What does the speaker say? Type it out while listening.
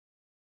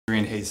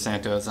Adrian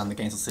Hayes-Santos. I'm the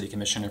Gainesville City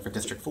Commissioner for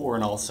District 4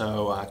 and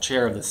also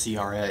Chair of the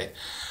CRA.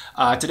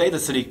 Today the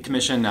City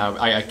Commission,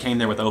 I came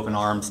there with open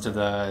arms to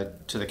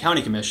the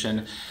County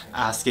Commission,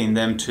 asking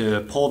them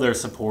to pull their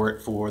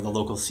support for the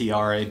local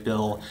CRA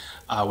bill,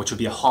 which would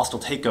be a hostile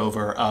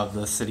takeover of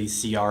the city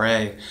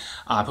CRA.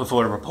 Put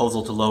forward a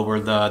proposal to lower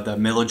the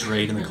millage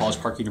rate in the College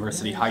Park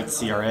University Heights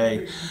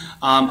CRA.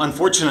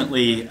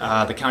 Unfortunately,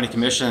 the County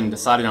Commission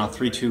decided on a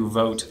 3-2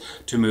 vote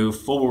to move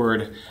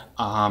forward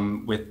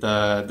with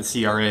the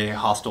CRA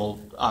hostile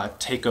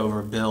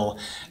takeover bill,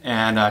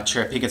 and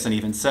Chair Pinkerton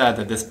even said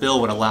that this bill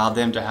would allow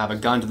them to have a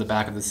gun to the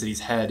back of the city's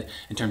head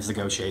in terms of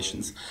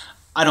negotiations.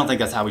 I don't think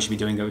that's how we should be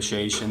doing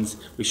negotiations.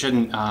 We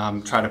shouldn't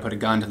try to put a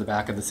gun to the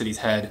back of the city's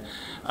head.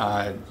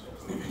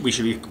 We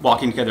should be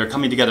walking together,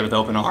 coming together with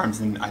open arms,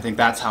 and I think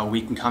that's how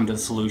we can come to a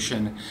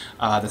solution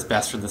that's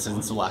best for the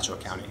citizens of Alachua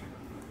County.